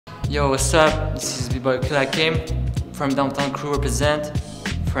Yo, what's up? This is BBOY Killa Keim from Downtown crew represent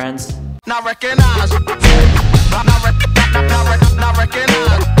France. Not recognize. Not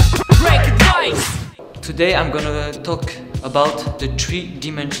recognize. BreakAdvice! Today I'm gonna talk about the 3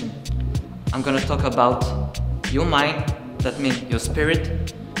 dimensions. I'm gonna talk about your mind, that means your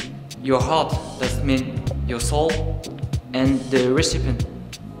spirit, your heart, that means your soul, and the recipient,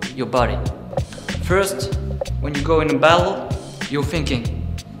 your body. First, when you go in a battle, you're thinking.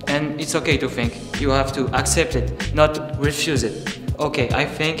 And it's okay to think. You have to accept it, not refuse it. Okay, I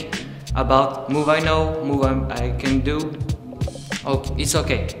think about move I know, move I can do. Oh, it's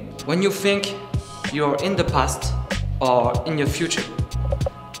okay. When you think, you're in the past or in your future.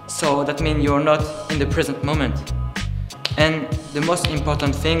 So that means you're not in the present moment. And the most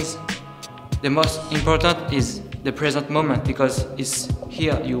important is the present moment, because it's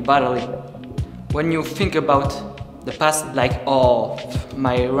here you battling. When you think about the past, like, oh,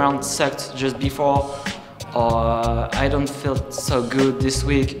 my round sucked just before, or I don't feel so good this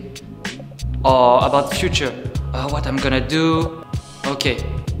week, or about future, what I'm gonna do. Okay,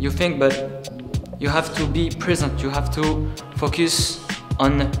 you think, but you have to be present, you have to focus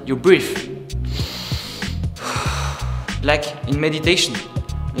on your breath. Like in meditation,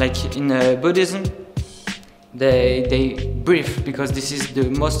 like in Buddhism, they breathe, because this is the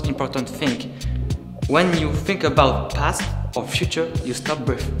most important thing. When you think about past or future, you stop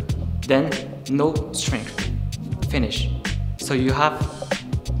breath. Then no strength. Finish. So you have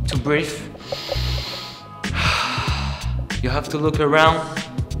to breathe. You have to look around,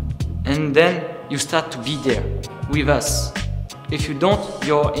 and then you start to be there with us. If you don't,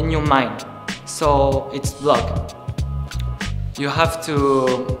 you're in your mind, so it's blocked. You have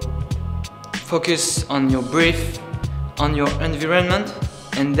to focus on your breath, on your environment,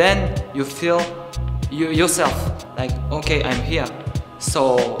 and then you feel yourself, like, okay, I'm here.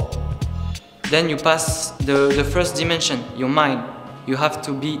 So then you pass the first dimension, your mind. You have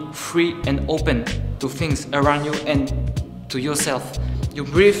to be free and open to things around you and to yourself. You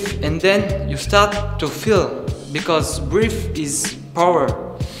breathe, and then you start to feel, because breath is power.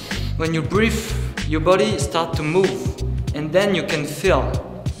 When you breathe, your body starts to move, and then you can feel.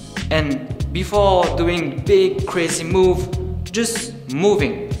 And before doing big crazy move, just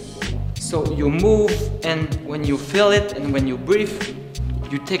moving. So you move, and when you feel it and when you breathe,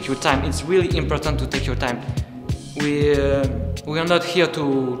 you take your time. It's really important to take your time. We are not here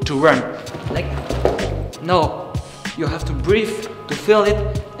to run. Like, no, you have to breathe to feel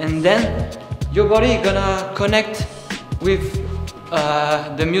it, and then your body gonna connect with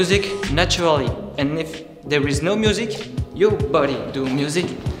the music naturally. And if there is no music, your body do music.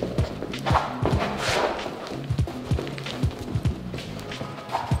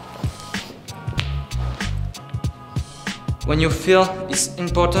 When you feel, it's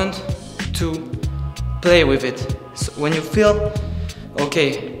important to play with it. So when you feel,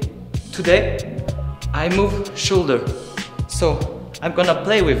 okay, today I move shoulder, so I'm gonna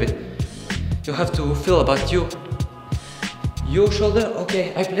play with it. You have to feel about you. Your shoulder,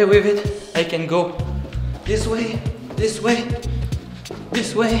 okay, I play with it. I can go this way, this way,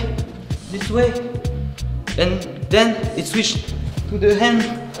 this way, this way, and then it switched to the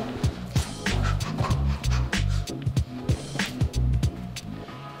hand.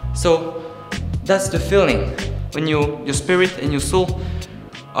 So that's the feeling. When your spirit and your soul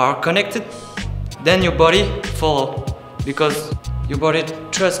are connected, then your body follow, because your body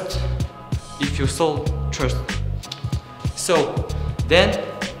trusts if your soul trusts. So then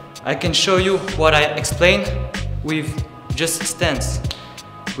I can show you what I explained with just stance.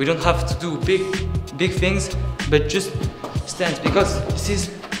 We don't have to do big things, but just stance, because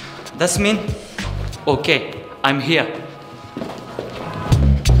that's mean, okay, I'm here.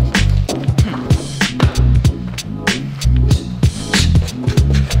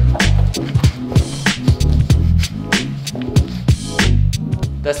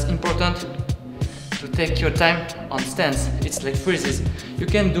 That's important to take your time on stance. It's like freezes. You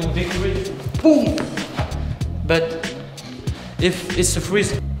can do big freeze, boom! But if it's a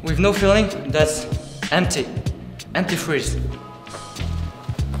freeze with no feeling, that's empty freeze.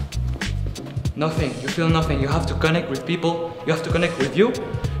 Nothing, you feel nothing. You have to connect with people. You have to connect with you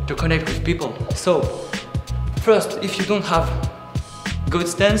to connect with people. So first, if you don't have good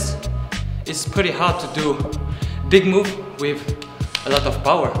stance, it's pretty hard to do big move with a lot of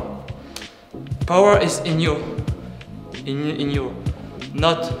power. Power is in you,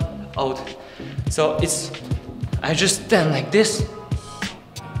 not out. So I just stand like this.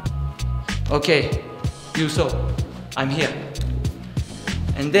 Okay, you saw, I'm here.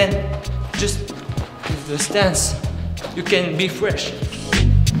 And then just with the stance, you can be fresh.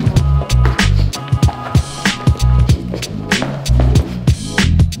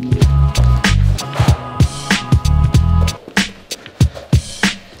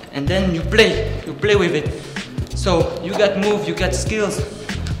 play with it. So you got move, you got skills,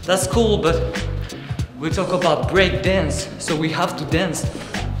 that's cool, but we talk about break dance, so we have to dance.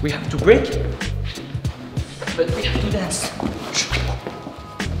 We have to break, but we have to dance.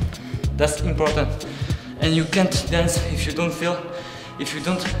 That's important. And you can't dance if you don't feel, if you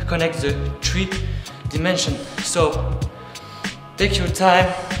don't connect the 3 dimensions. So take your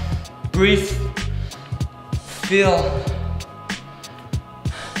time, breathe, feel.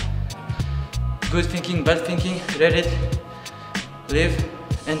 Good thinking, bad thinking, let it live,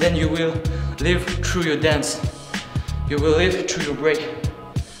 and then you will live through your dance. You will live through your break.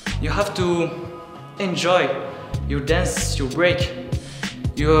 You have to enjoy your dance, your break.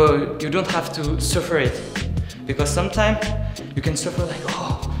 You don't have to suffer it, because sometimes you can suffer like,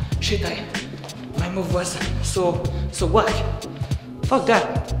 oh shit, my move was so whack. Fuck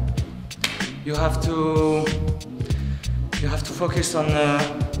that. You have to focus on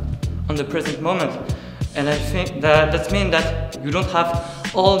the present moment, and I think that means that you don't have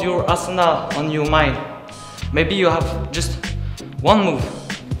all your asana on your mind. Maybe you have just one move.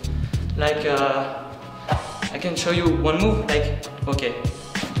 Like I can show you one move. Like, okay,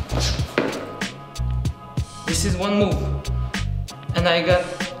 this is one move, and I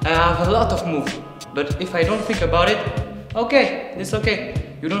have a lot of moves. But if I don't think about it, okay, it's okay.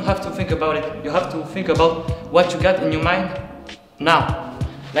 You don't have to think about it. You have to think about what you got in your mind now.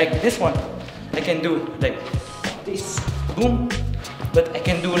 Like this one, I can do like this, boom, but I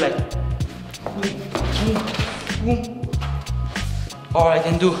can do like boom, boom, boom, or I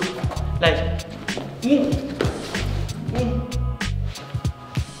can do like boom, boom.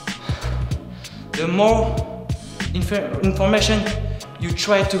 The more information you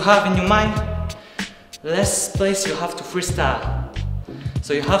try to have in your mind, less place you have to freestyle.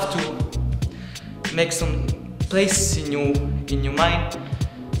 So you have to make some place in your mind,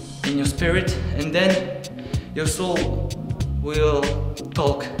 in your spirit, and then your soul will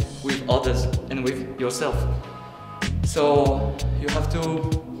talk with others and with yourself. So you have to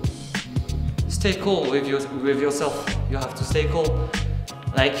stay cool with yourself. You have to stay cool.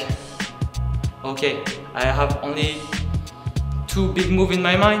 Like, okay, I have only 2 big moves in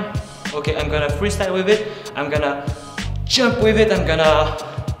my mind. Okay, I'm gonna freestyle with it. I'm gonna jump with it. I'm gonna,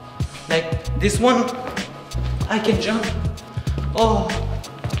 like this one, I can jump. Oh,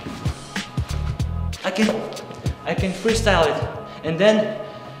 I can freestyle it, and then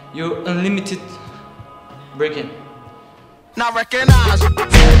you're unlimited breaking. Not recognize.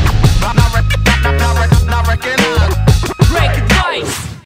 Not recognize. BreakAdvice.